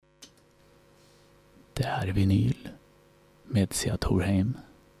Det här är ViNyL med Sia Torheim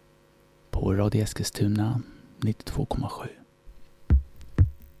på Radio Eskilstuna 92,7.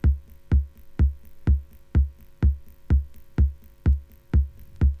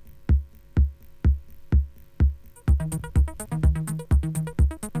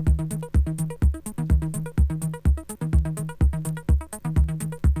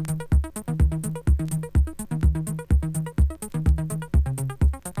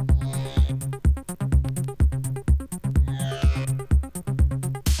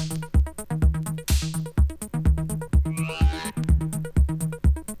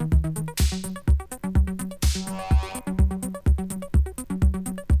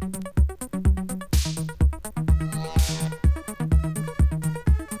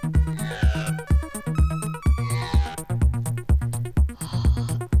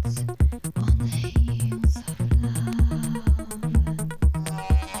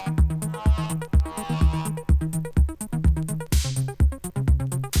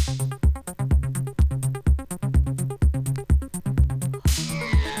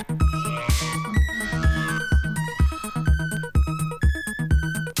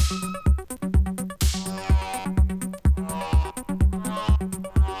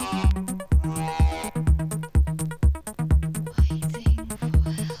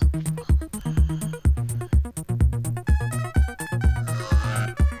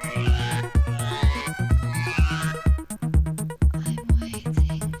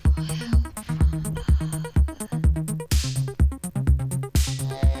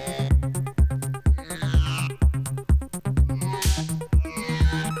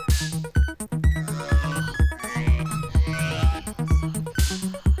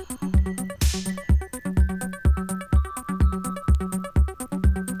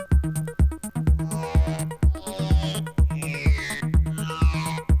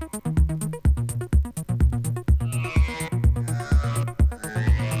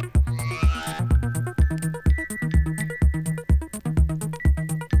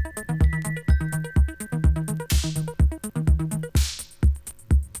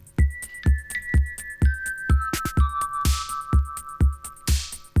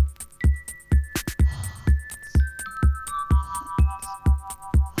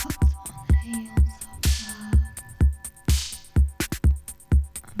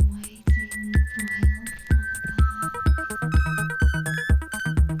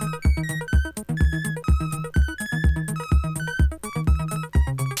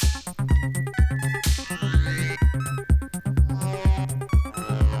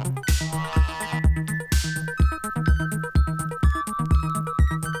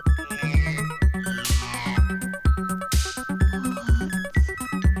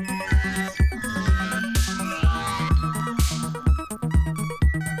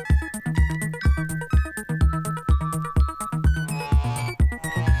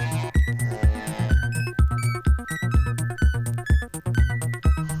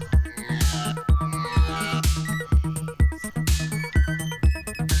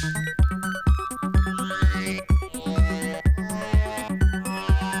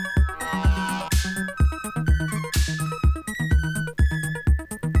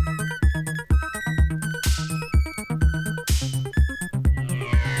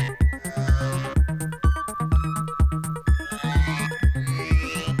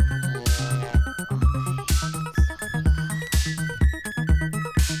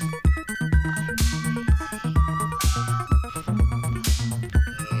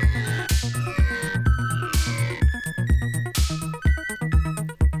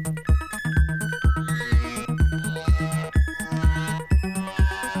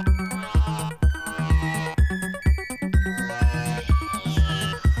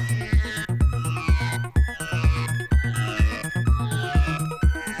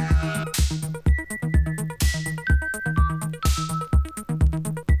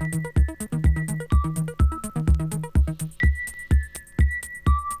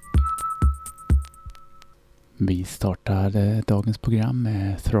 Vi startade dagens program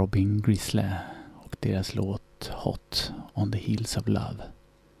med Throbbing Gristle och deras låt Hot on the Heels of Love.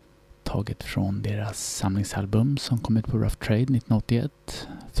 Taget från deras samlingsalbum som kom ut på Rough Trade 1981,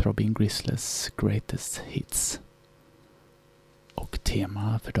 Throbbing Gristles Greatest Hits. Och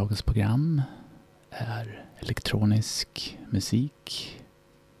tema för dagens program är elektronisk musik,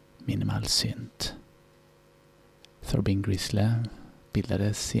 minimal-synth. Throbbing Gristle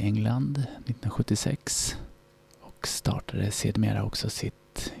bildades i England 1976 och startade sedermera också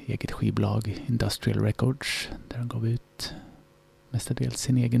sitt eget skivbolag Industrial Records där de gav ut mestadels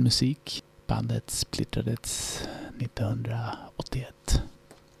sin egen musik. Bandet splittrades 1981.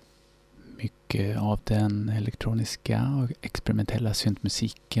 Mycket Mycket av den elektroniska och experimentella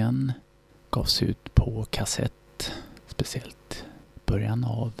syntmusiken gavs ut på kassett, speciellt början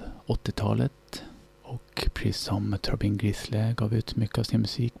av 80-talet. Och precis som Throbbing Gristle gav ut mycket av sin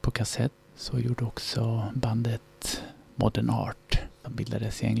musik på kassett så gjorde också bandet Modern Art, som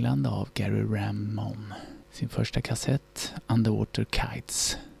bildades i England av Gary Ramon, sin första kassett Underwater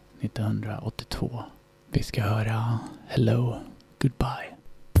Kites 1982. Vi ska höra Hello, Goodbye.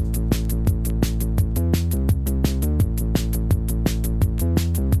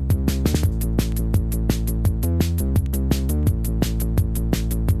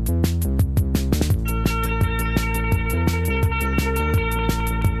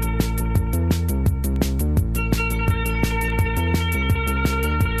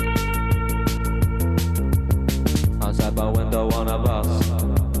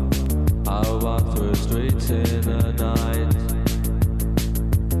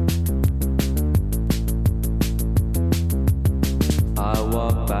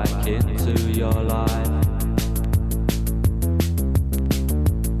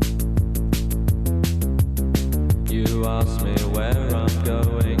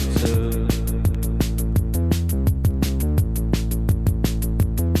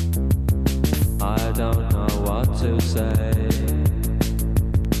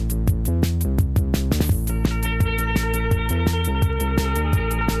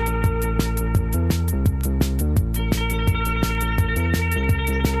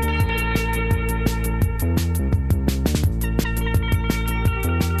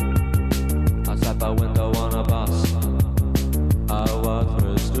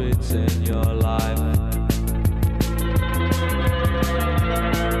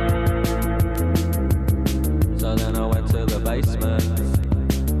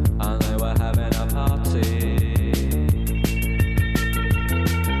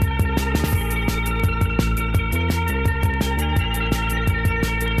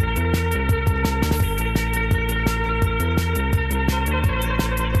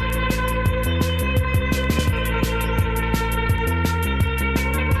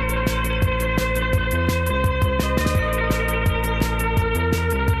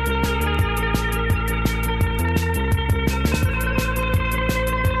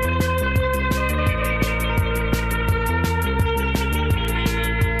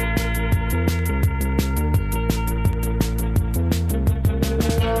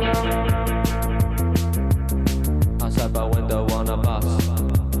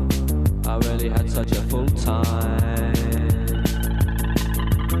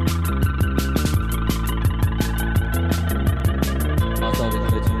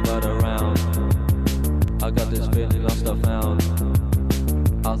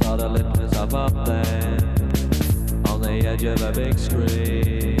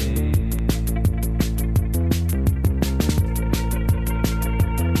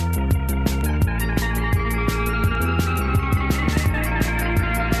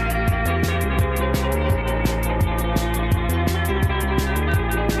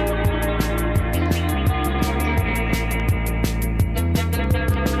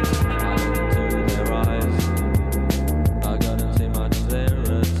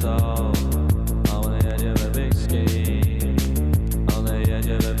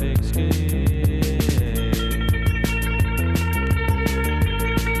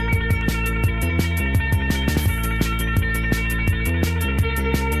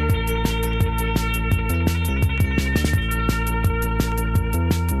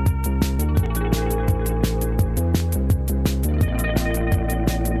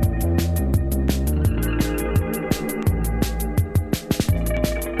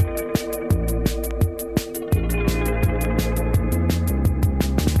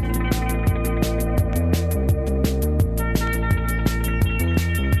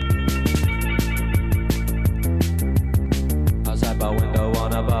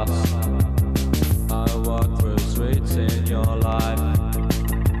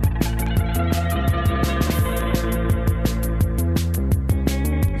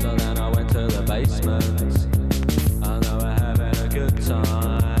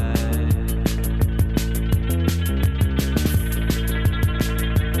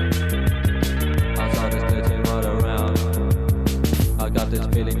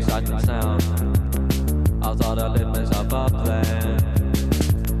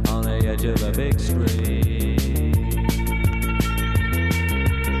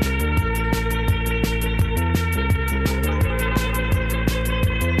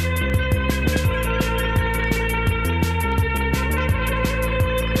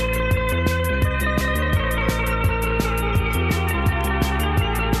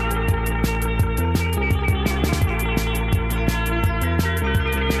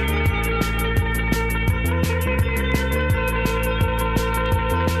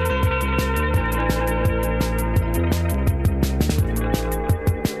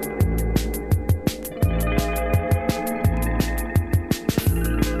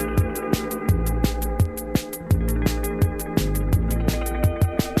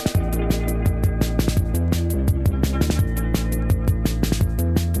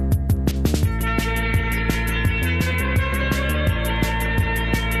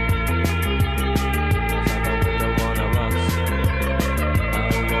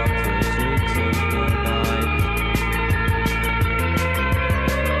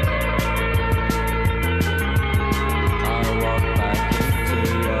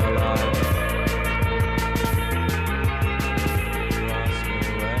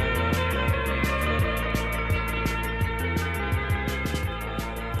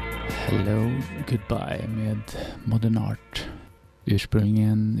 Hello Goodbye med Modern Art.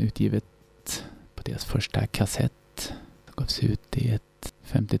 Ursprungligen utgivet på deras första kassett. Det gavs ut i ett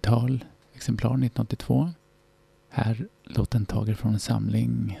 50-tal exemplar 1982. Här låten tagen från en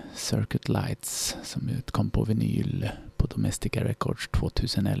samling Circuit Lights som utkom på vinyl på Domestica Records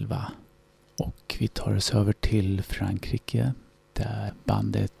 2011. Och vi tar oss över till Frankrike där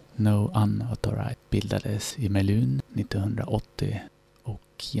bandet Unauthorized bildades i Melun 1980 och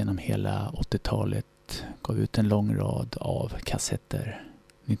genom hela 80-talet gav ut en lång rad av kassetter.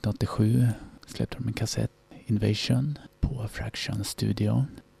 1987 släppte de en kassett Invasion på Fraction Studio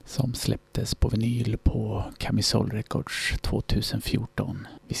som släpptes på vinyl på Camisole Records 2014.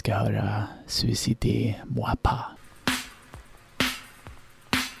 Vi ska höra Suicidez moi pas.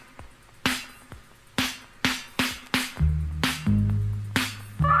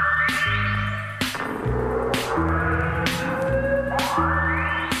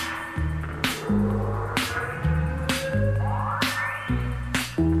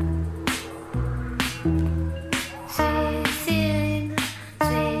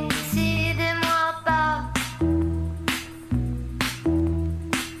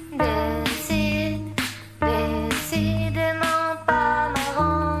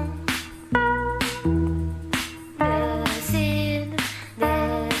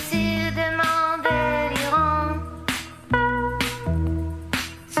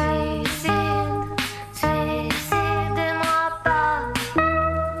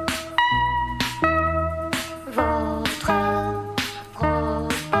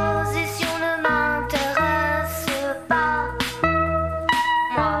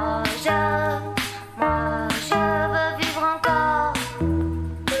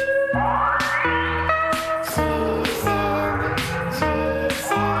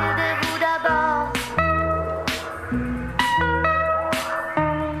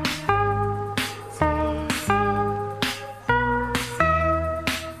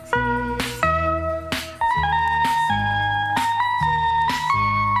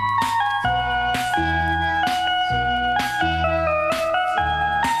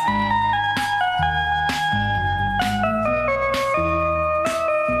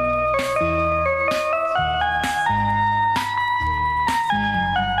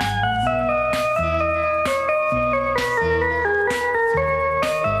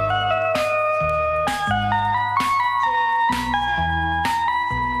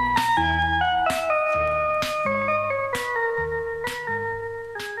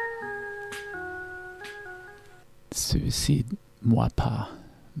 Suicidez moi pas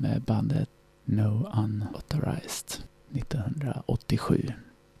med bandet Unauthorized 1987.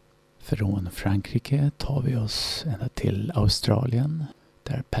 Från Frankrike tar vi oss ända till Australien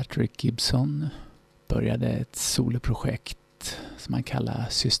där Patrick Gibson började ett soloprojekt som han kallar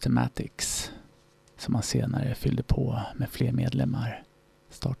Systematics som han senare fyllde på med fler medlemmar.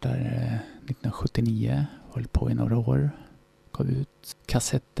 Startade 1979, höll på i några år, gav ut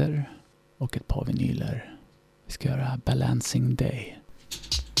kassetter och ett par vinyler. Vi ska göra Balancing Day.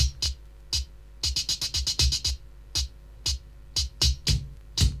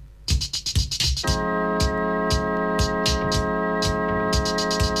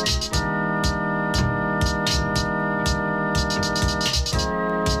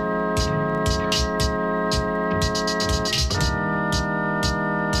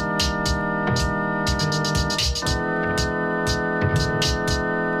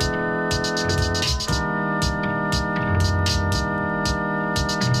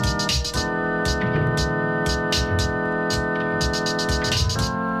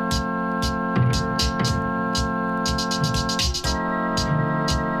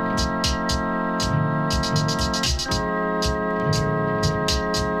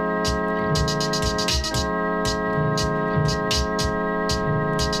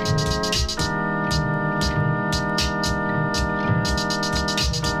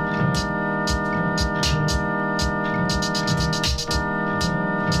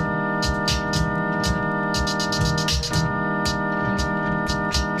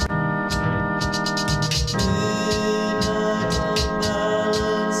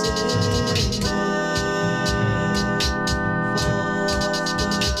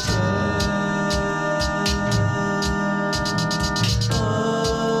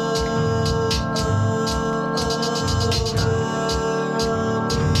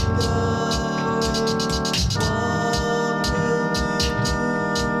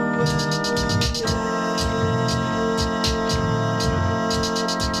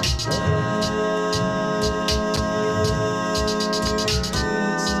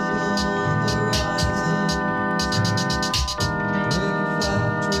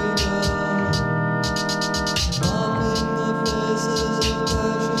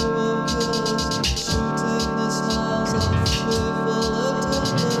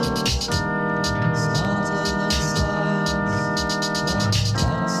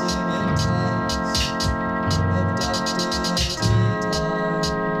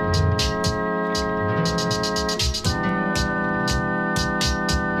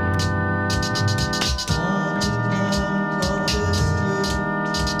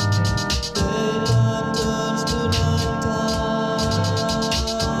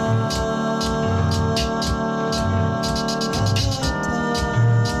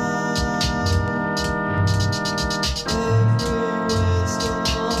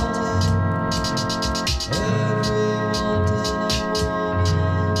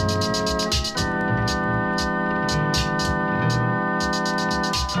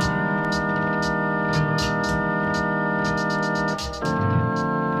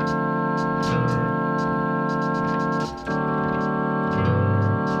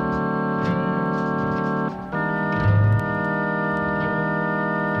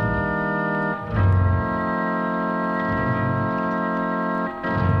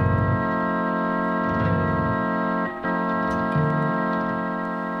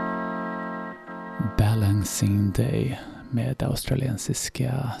 Passing Day med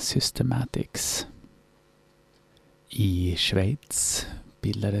australiensiska Systematics. I Schweiz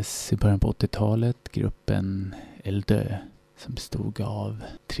bildades i början på 80-talet gruppen Deux som bestod av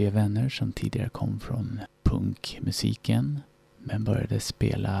 3 vänner som tidigare kom från punkmusiken men började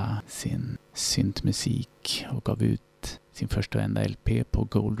spela sin syntmusik och gav ut sin första och enda LP på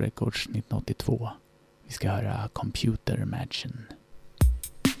Gold Records 1982. Vi ska höra Computer Mädchen.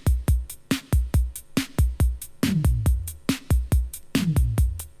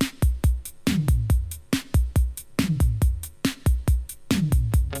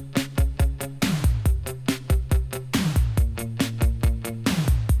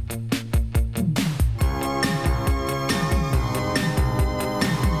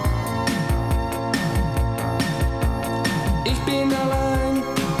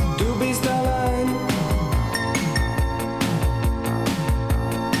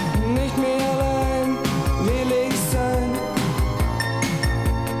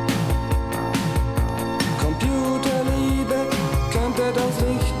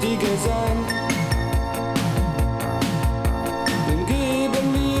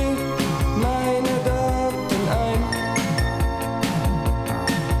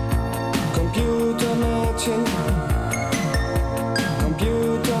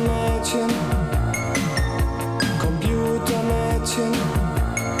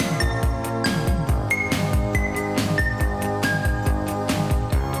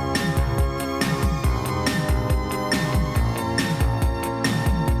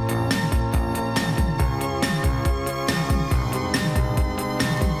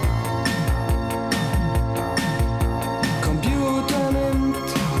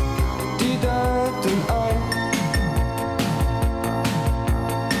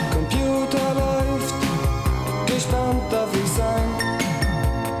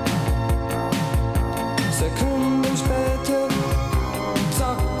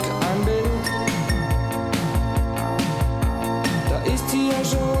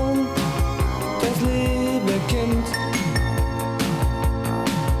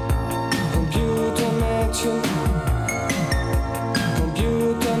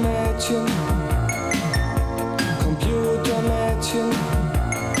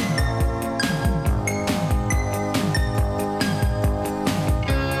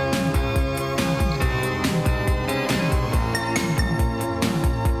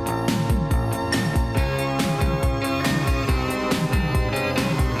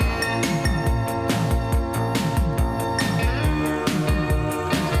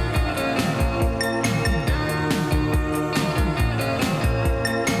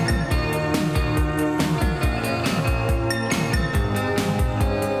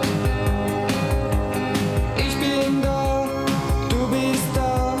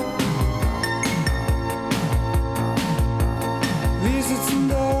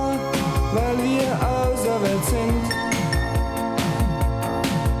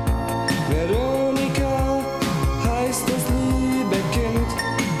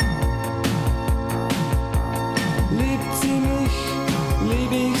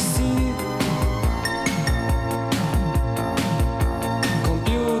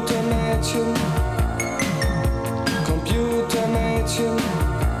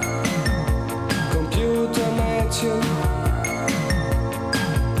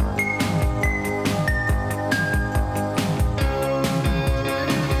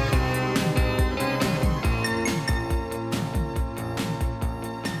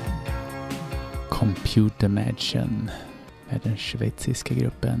 Computer Mädchen med den schweiziska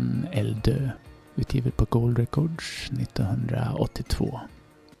gruppen Deux, utgivet på Gold Records 1982.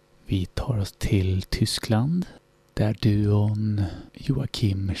 Vi tar oss till Tyskland där duon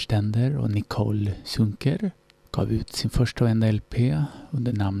Joachim Stender och Nicole Sunker gav ut sin första och enda LP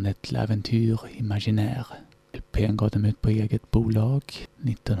under namnet L'Aventure Imaginaire. LP:n gav dem ut på eget bolag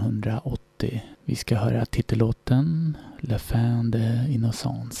 1980. Vi ska höra titellåten La fin de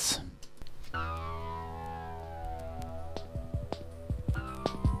innocence.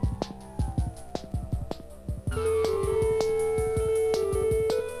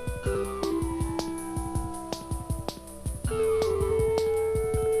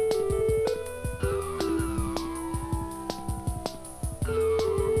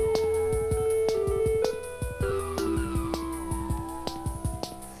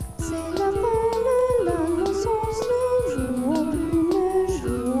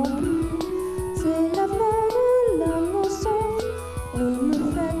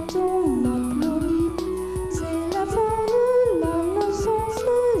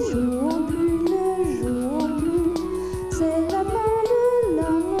 C'est la fin de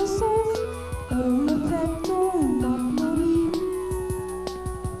la naissance, on me fait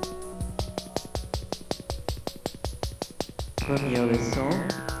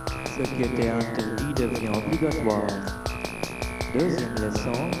ce qui était interdit devient obligatoire. Deuxième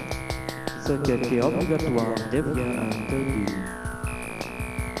leçon, ce qui était obligatoire devient interdit.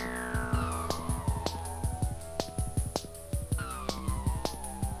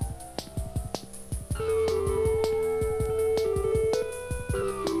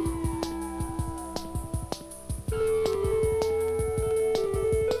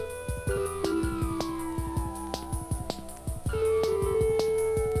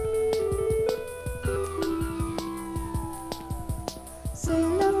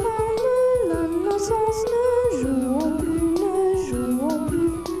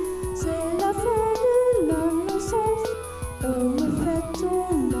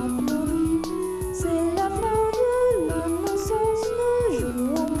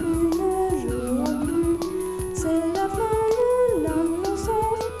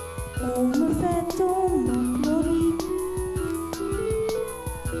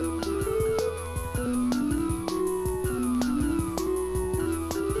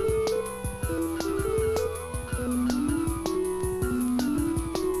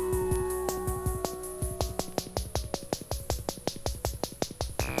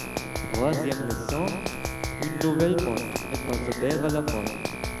 Troisième leçon, une nouvelle porte est passée à la porte.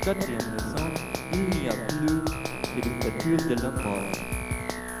 Quatrième leçon, il n'y a plus de dictature de la mort.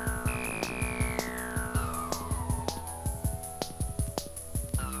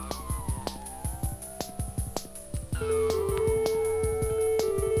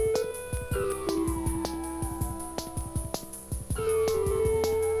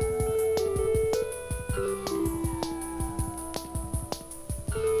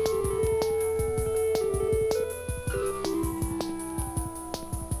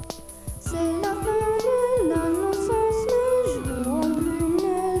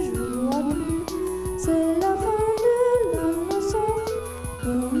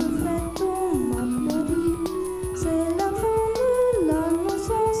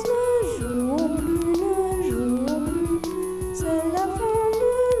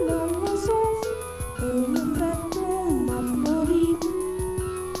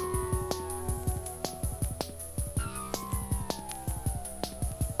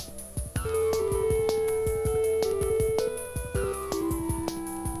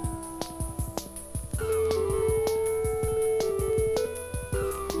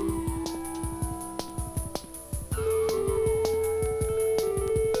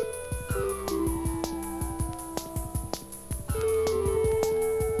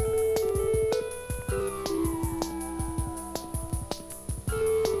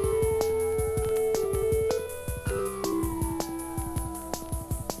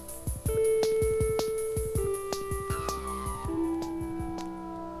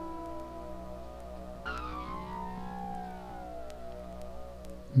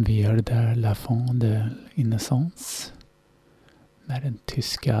 Vi hörde där La Fin de l'Innocence med den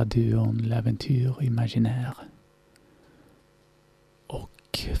tyska duon L'Aventure Imaginaire.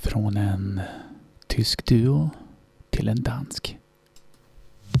 Och från en tysk duo till en dansk.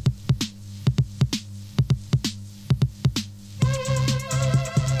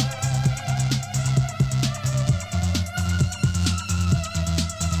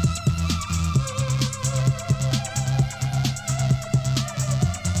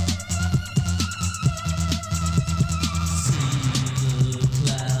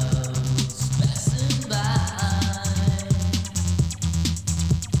 The silver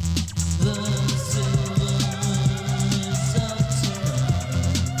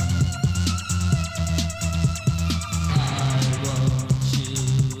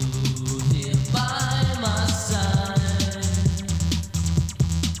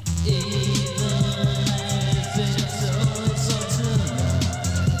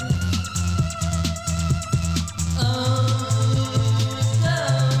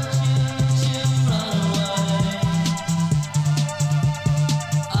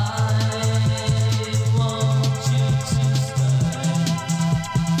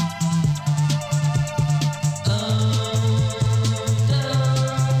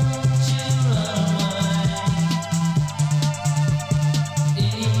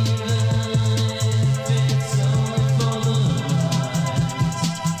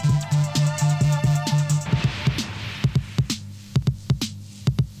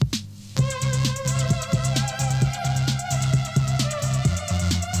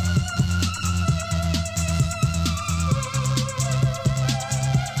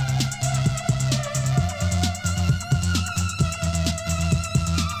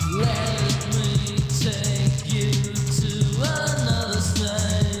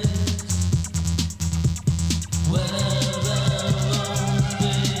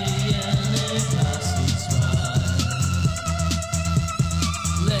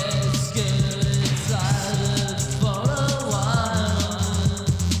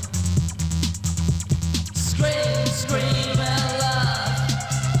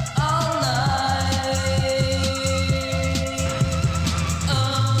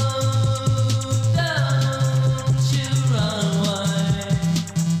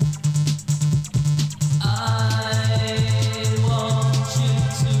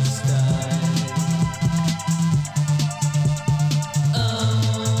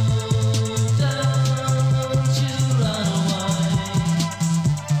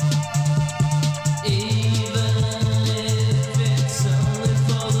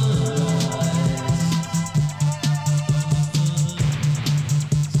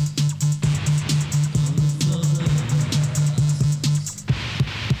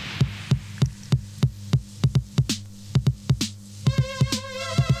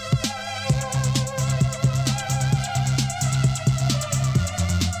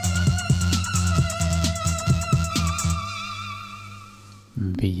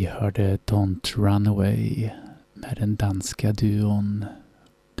hörde Don't Run Away med den danska duon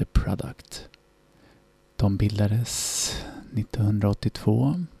The Product. De bildades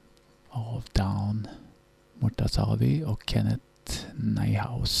 1982 av Dan Murtazawi och Kenneth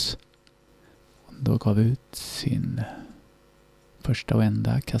Nyhaus. De gav ut sin första och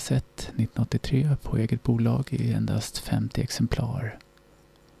enda kassett 1983 på eget bolag i endast 50 exemplar.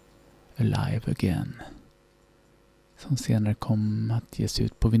 Alive Again. Som senare kom att ges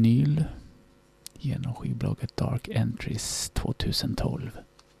ut på vinyl genom skivbolaget Dark Entries 2012.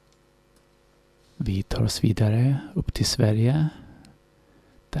 Vi tar oss vidare upp till Sverige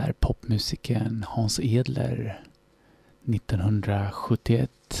där popmusikern Hans Edler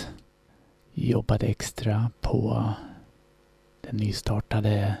 1971 jobbade extra på den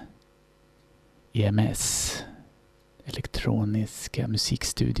nystartade EMS, elektroniska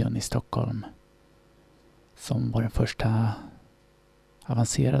musikstudion i Stockholm, som var den första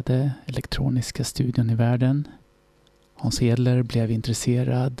avancerade elektroniska studion i världen. Hans Edler blev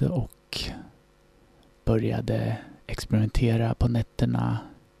intresserad och började experimentera på nätterna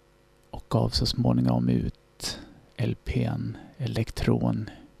och gav så småningom ut LP:n Elektron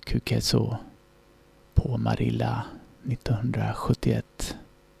QKSO på Marilla 1971.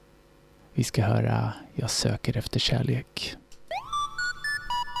 Vi ska höra Jag söker efter kärlek.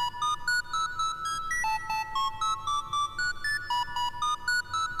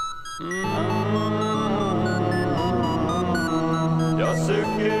 Jag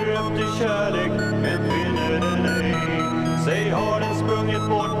söker efter kärlek men finner den ej. Säg har den sprungit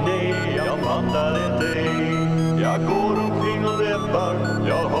bort? Nej, jag fattar inte ej. Jag går omkring och deppar,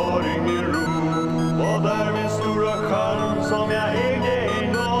 jag har ingen ro. Vad är min stora charm som jag ägde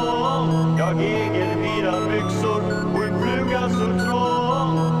en gång? Jag äger vida byxor och en fluga så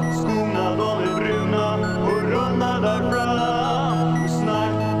trång. Skorna de är bruna och runda där fram. Och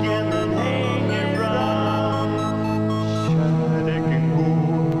snacken den hänger fram. Kärleken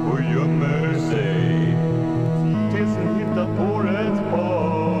går och gömmer sig tills den hittar på rätt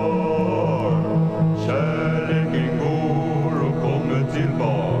par. Kärleken går och kommer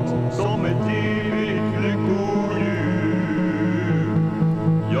tillbaks som ett evigt lyckohjul.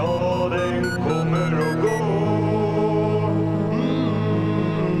 Ja, den kommer och går.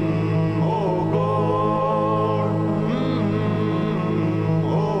 Och går.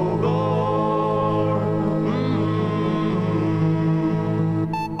 Och går.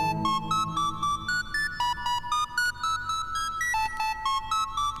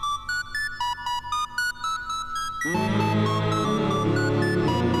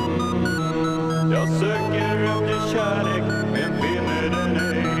 Jag söker efter kärlek men finner den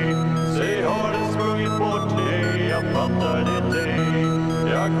ej. Säg har den sprungit bort? Nej, jag fattar det ej.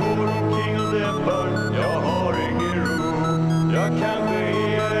 Jag går omkring och deppar, jag har ingen ro. Jag kanske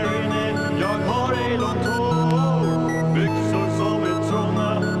är inne, jag har ej långt hår. Byxor som är trånga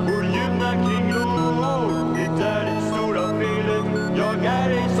och ljudna kring lår. Det är det stora felet, jag är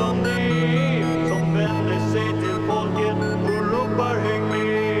ej som det som vänder sig till folket och ropar häng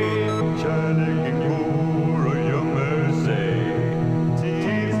med. Kärleken går och gömmer sig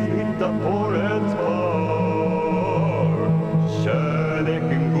tills hittar på rätt par.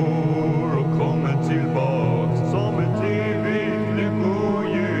 Kärleken går och kommer tillbaks som ett evigt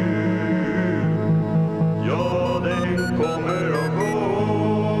lyckohjul. Ja, den kommer och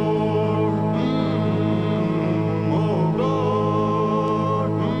går. Och går.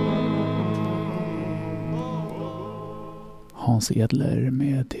 Hans Edler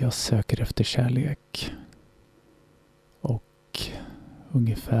med Jag söker efter kärlek. Och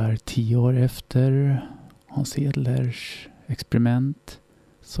ungefär 10 år efter Hans Edlers experiment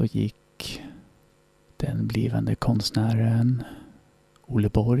så gick den blivande konstnären Olle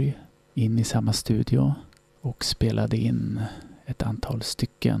Borg in i samma studio och spelade in ett antal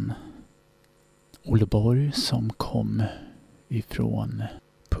stycken. Olle Borg som kom ifrån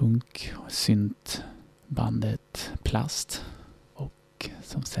punk- och syntbandet Plast och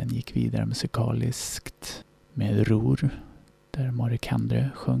som sen gick vidare musikaliskt med Ror där Marek Andre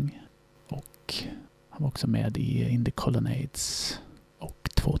sjöng, och han var också med i In the Colonnades. Och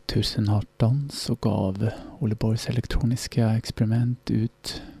 2018 så gav Olle Borgs elektroniska experiment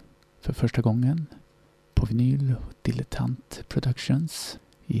ut för första gången på vinyl och Dilettant Productions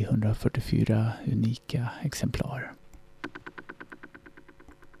i 144 unika exemplar.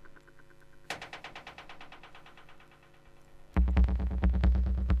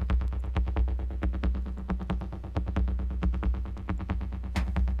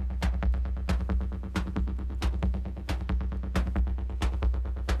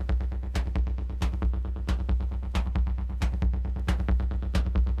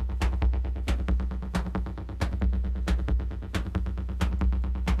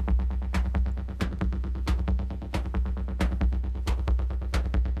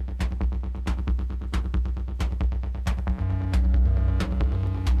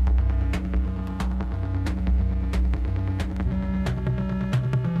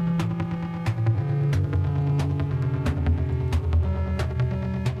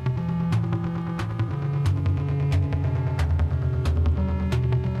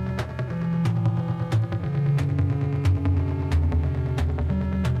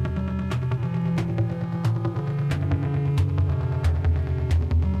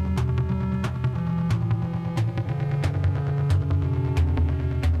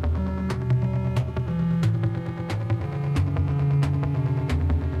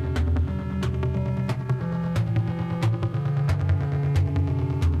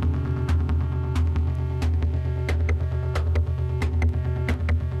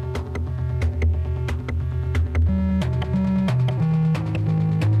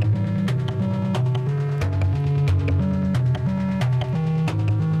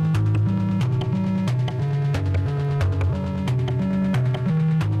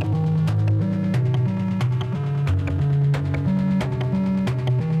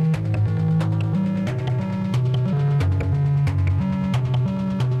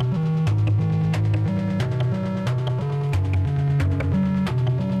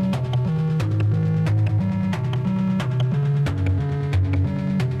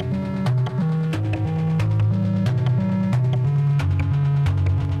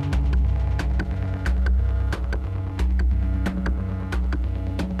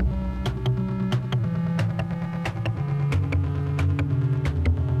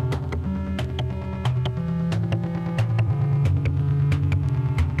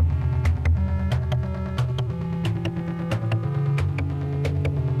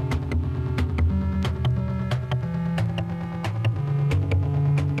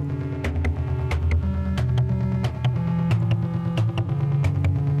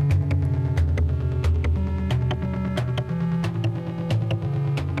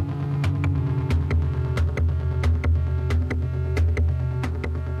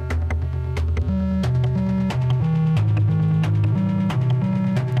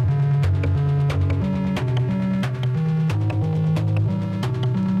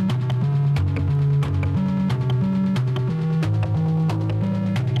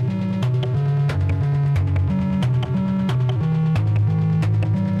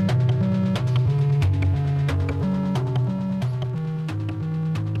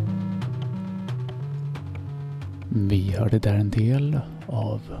 hörde där en del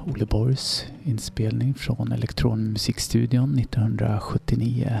av Olle Borgs inspelning från Elektronmusikstudion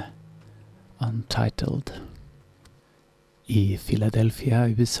 1979, Untitled. I Philadelphia,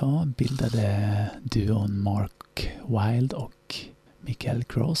 USA bildade duon Mark Wilde och Michael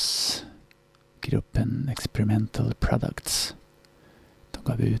Gross gruppen Experimental Products. De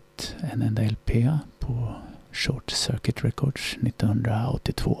gav ut en enda LP på Short Circuit Records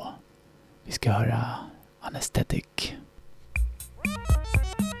 1982. Vi ska höra Anesthetic.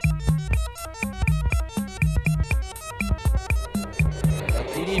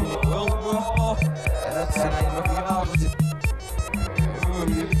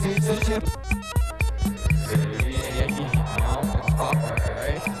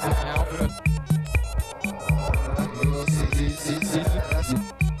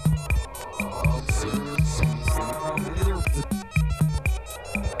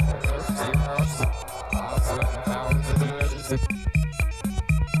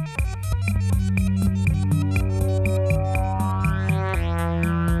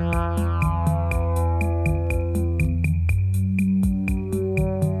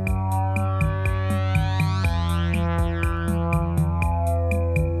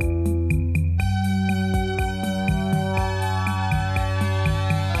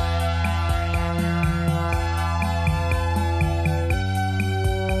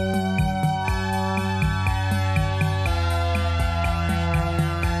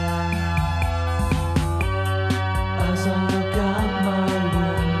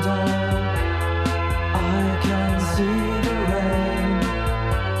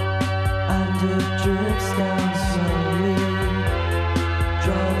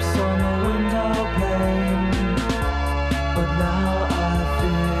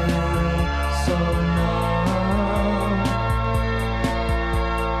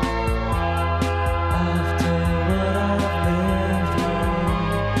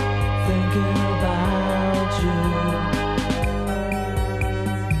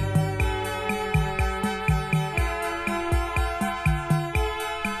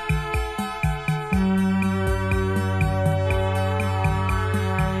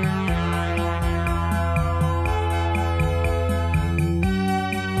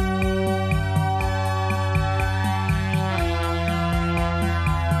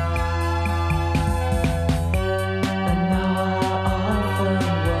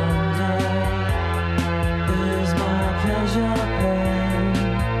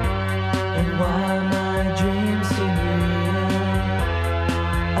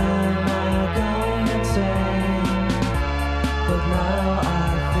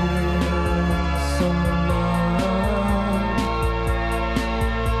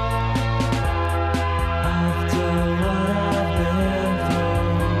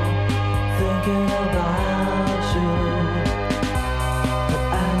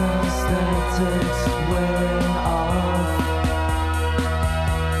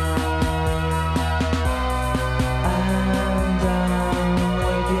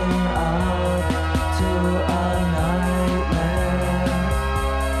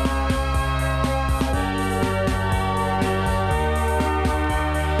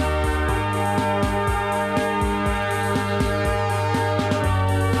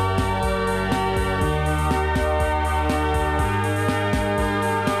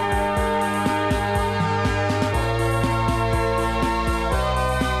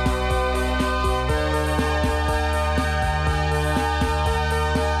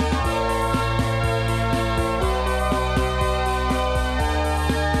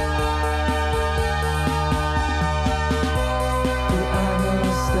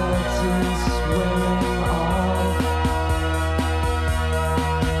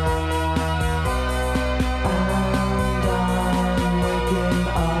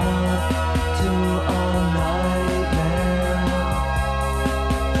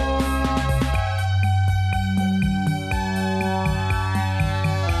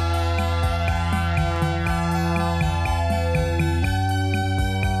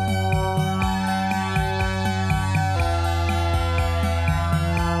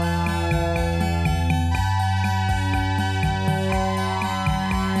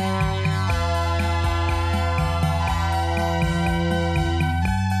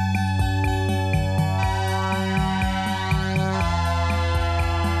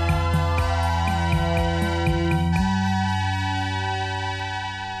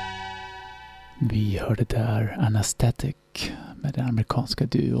 Vi hörde där Anesthetic med den amerikanska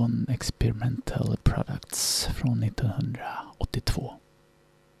duon Experimental Products från 1982.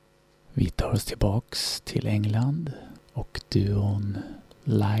 Vi tar oss tillbaks till England och duon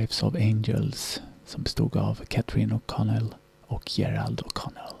Lives of Angels som bestod av Catherine O'Connell och Gerald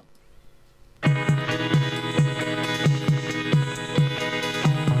O'Connell.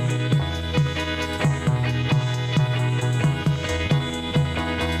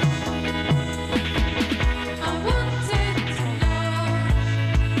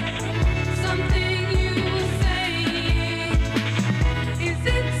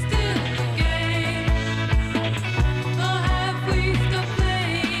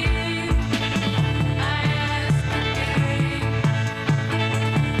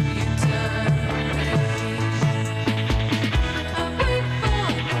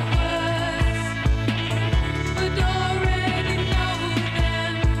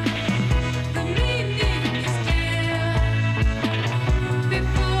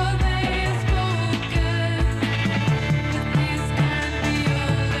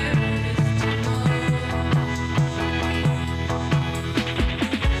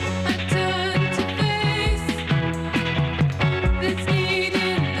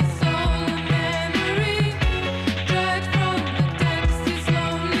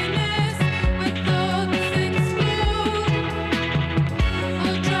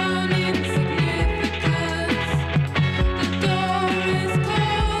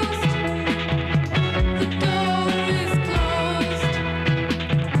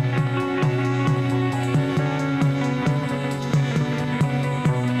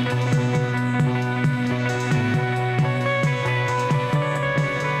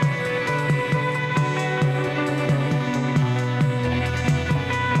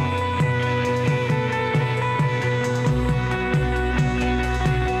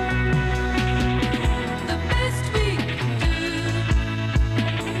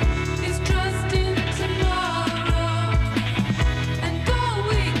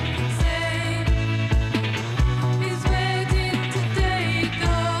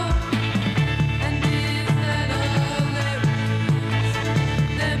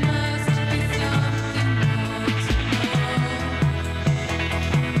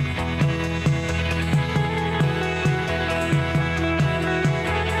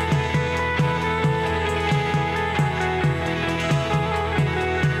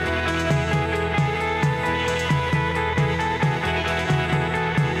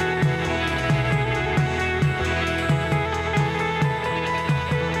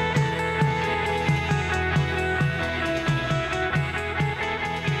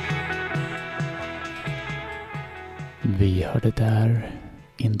 Vi hörde där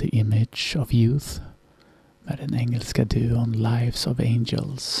In the Image of Youth med den engelska duon Lives of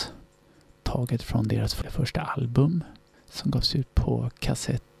Angels, taget från deras första album som gavs ut på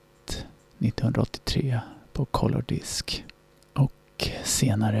kassett 1983 på Color Disc och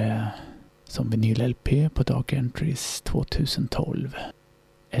senare som vinyl-LP på Dark Entries 2012,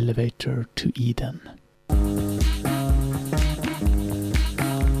 Elevator to Eden.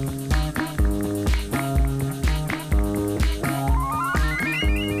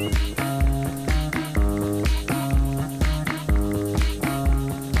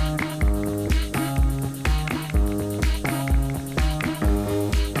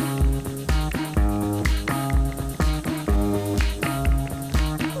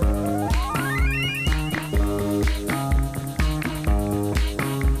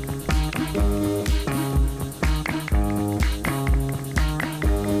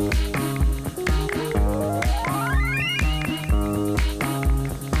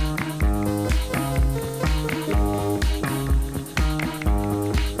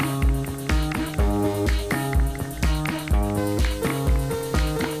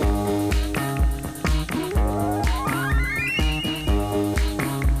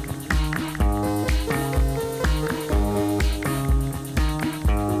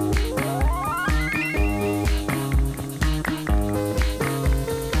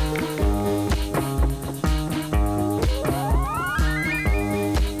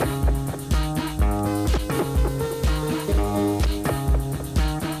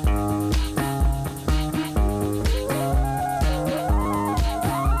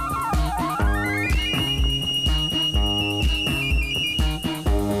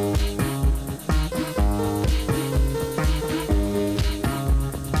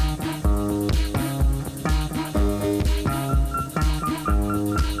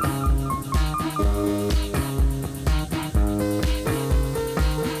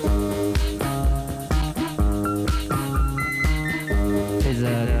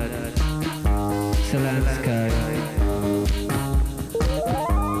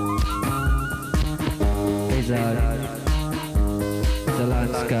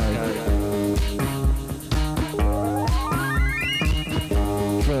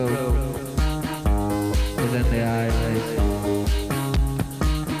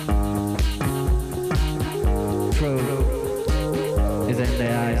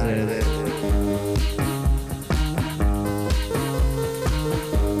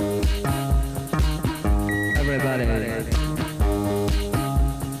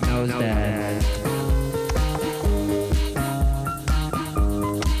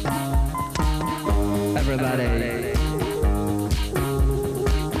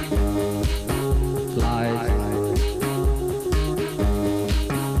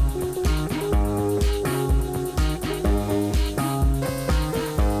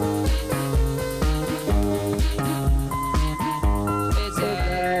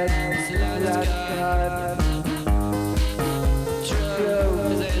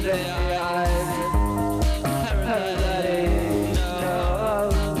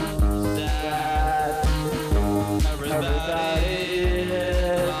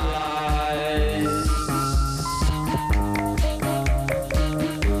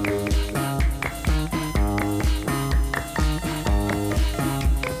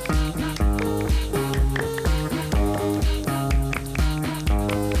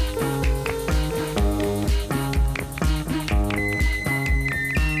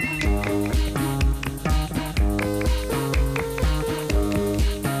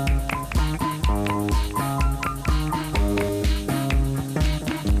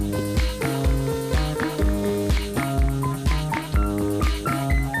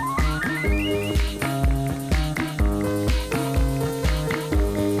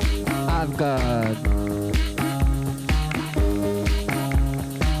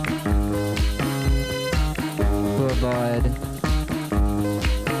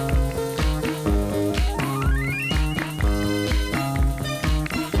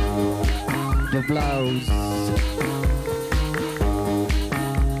 The blows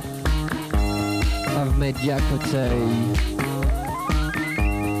of mediocrity.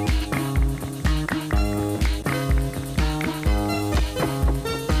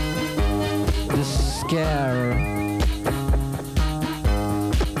 The scare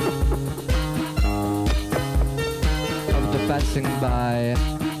of the passing by.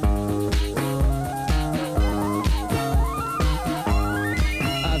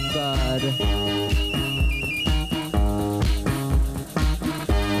 I've got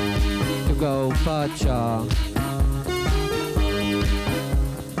to go further.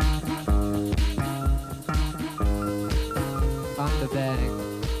 On the bank.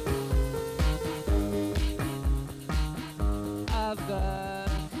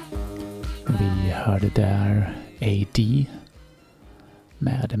 Vi hörde där AD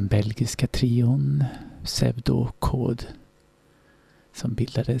med den belgiska trion Pseudo Code som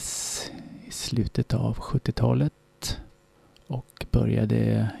bildades i slutet av 70-talet och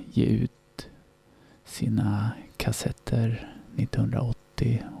började ge ut sina kassetter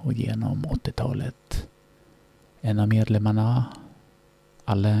 1980 och genom 80-talet. En av medlemmarna,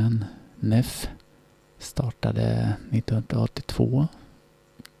 Alain Neff, startade 1982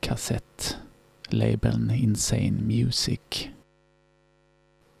 kassettlabeln Insane Music.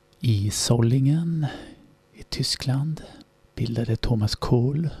 I Sollingen i Tyskland bildade Thomas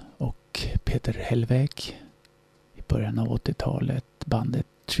Kohl och Peter Hellweg i början av 80-talet bandet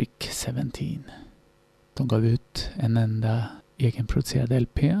Trick 17. De gav ut en enda egenproducerad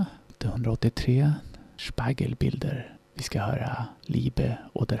LP 1983, Spiegelbilder. Vi ska höra Liebe,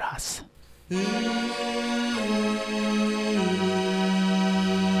 oder Hass.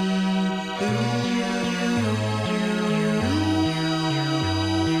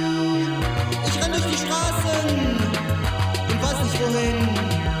 Ich renn durch die Straßen und weiß nicht wohin.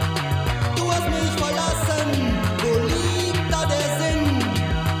 Du hast mich verlassen, wo liegt da der Sinn?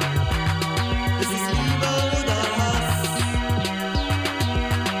 Es ist Liebe oder Hass.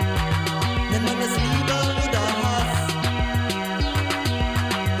 Nennt man es Liebe oder Hass?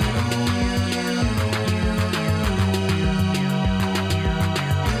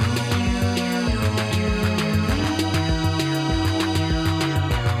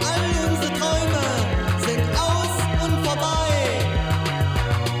 All unsere Träume sind aus und vorbei.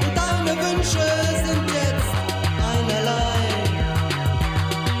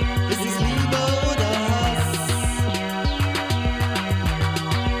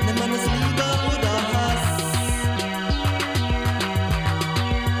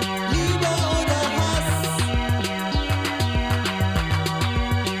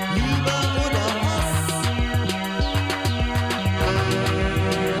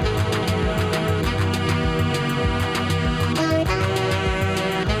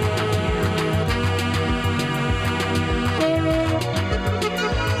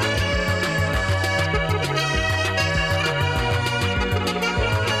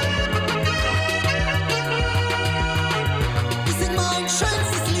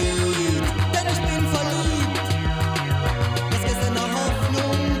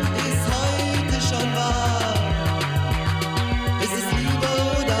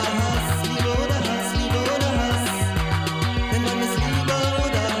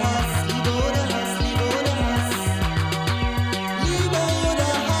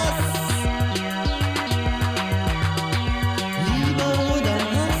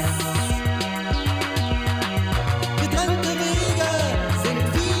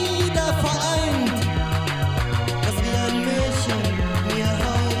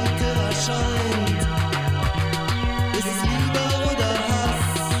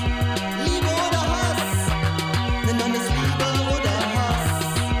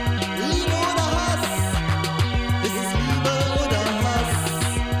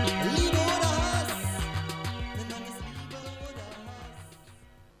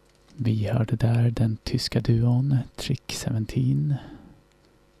 Vi hörde där den tyska duon Trick-17.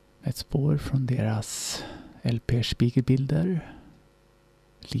 Ett spår från deras LP Spiegelbilder,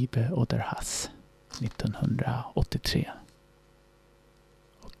 Liebe, oder 1983.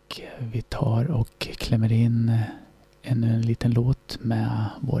 Och vi tar och klämmer in ännu en liten låt med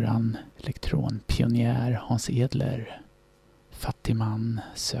våran elektronpionjär Hans Edler. Fattig man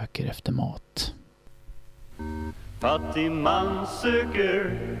söker efter mat. Fattig man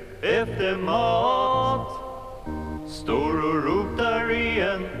söker efter mat, står och rotar i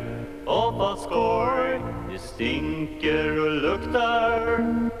en avfallskorg. Det stinker och luktar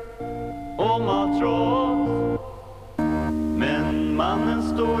och matråd, men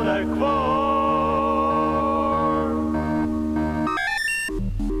mannen står där kvar.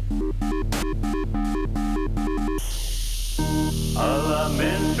 Alla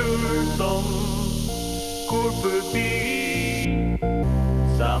människor som går förbi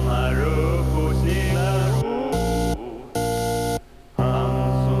samlar upp och sneglar åt han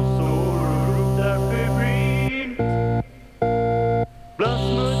som står och rotar febrilt bland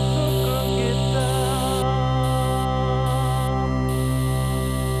smuts och sjunket damm.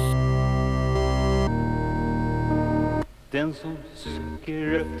 Den som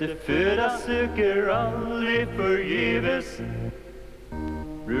söker efter föda söker aldrig förgäves,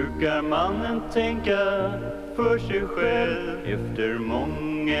 brukar mannen tänka för sig själv. Efter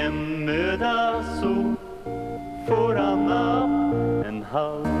mången möda så får han napp en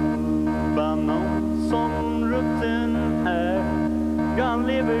halv banan som rutten är. Han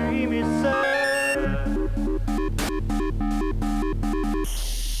lever i misär.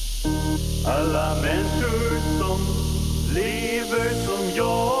 Alla människor som lever som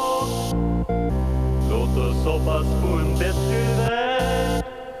jag, låt oss hoppas på en bättre värld.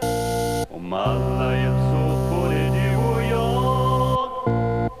 Om alla hjälps åt, både du och jag,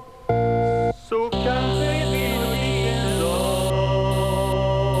 så kanske vi nog en dag.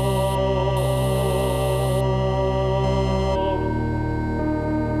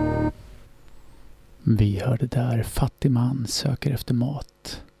 Vi hörde där Fattig man söker efter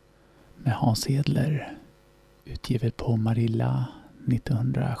mat med Hans Edler, utgivet på Marilla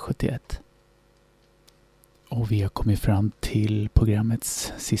 1971. Och vi har kommit fram till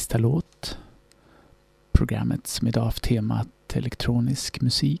programmets sista låt. Programmet som idag haft temat elektronisk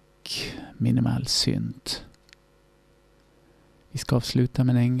musik, minimal synth. Vi ska avsluta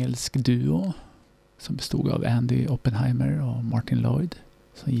med en engelsk duo som bestod av Andy Oppenheimer och Martin Lloyd,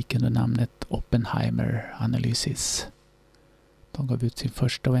 som gick under namnet Oppenheimer Analysis. De gav ut sin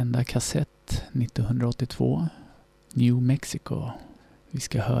första och enda kassett 1982, New Mexico. Vi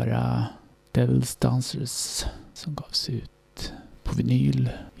ska höra Devil's Dancers som gavs ut på vinyl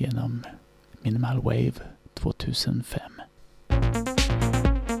genom Minimal Wave 2005.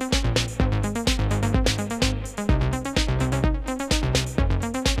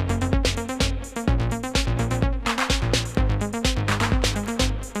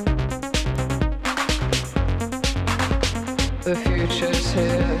 The future's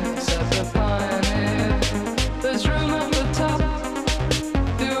here, said the pioneer. There's room at the top.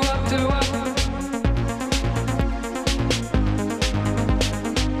 Do up, do up.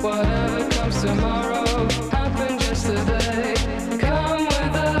 Whatever comes tomorrow happened yesterday. Come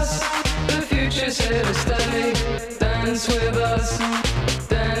with us, the future's here to stay. Dance with us,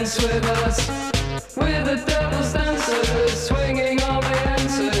 dance with us. We're the devil's dancers, swinging all the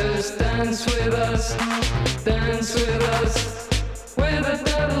answers. Dance with us, dance with us. We're the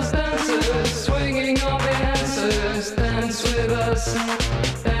devil's dancers, swinging all the answers. Dance with us,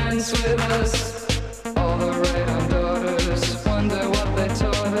 dance with us. All the radon daughters wonder what they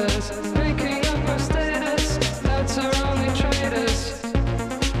taught us. Making up our status, that's our only traitors.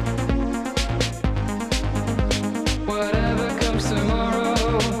 Whatever comes tomorrow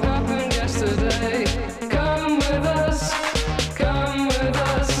happened yesterday. Come with us, come with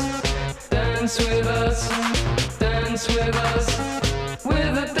us. Dance with us, dance with us.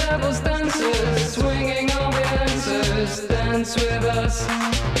 We're the devil's dancers, swinging all the answers. Dance with us,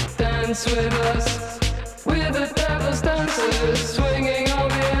 dance with us. We're the devil's dancers, swinging all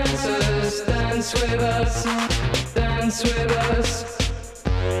the answers. Dance with us, dance with us.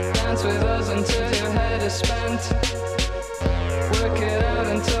 Dance with us until your head is spent. Work it out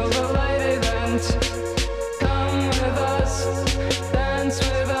until the late event. Come with us, dance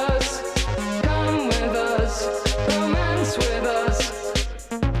with us. Come with us, romance with us.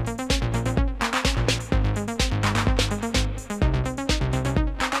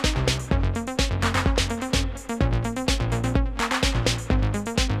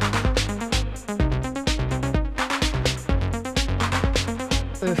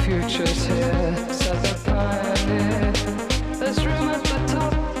 The future's here, said the pioneer. There's room at the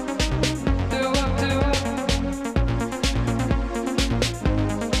top. Do up, do up.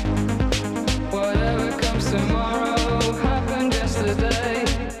 Whatever comes tomorrow happened yesterday.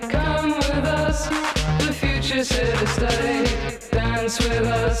 Come with us, the future's here to stay. Dance with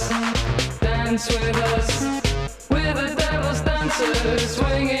us, dance with us. We're the devil's dancers,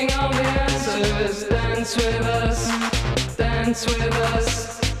 swinging all the answers. Dance with us, dance with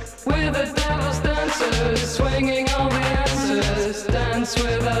us. We're the devil's dancers, swinging all the answers. Dance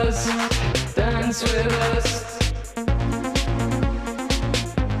with us, dance with us.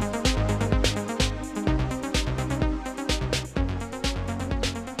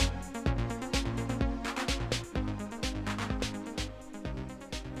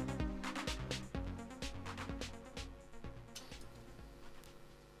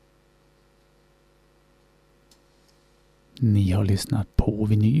 Ni har lyssnat på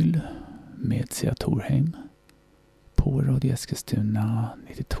ViNyL med Sia Torheim på Radio Eskilstuna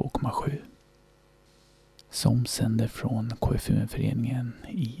 92,7 som sänder från KFUM-föreningen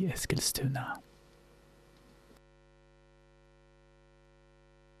i Eskilstuna.